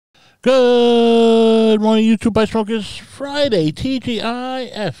Good morning, YouTube Bike Smokers. Friday,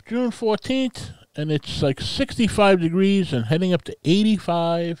 TGIF, June 14th, and it's like 65 degrees and heading up to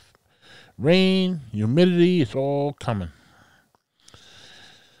 85. Rain, humidity, it's all coming.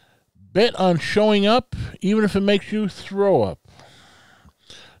 Bet on showing up, even if it makes you throw up.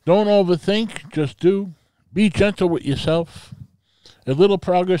 Don't overthink, just do. Be gentle with yourself. A little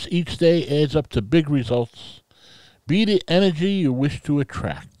progress each day adds up to big results. Be the energy you wish to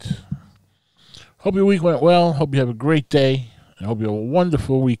attract. Hope your week went well. Hope you have a great day. I hope you have a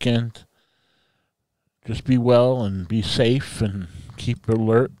wonderful weekend. Just be well and be safe and keep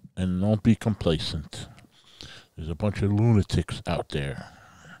alert and don't be complacent. There's a bunch of lunatics out there.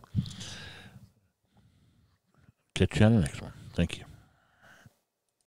 Catch you on the next one. Thank you.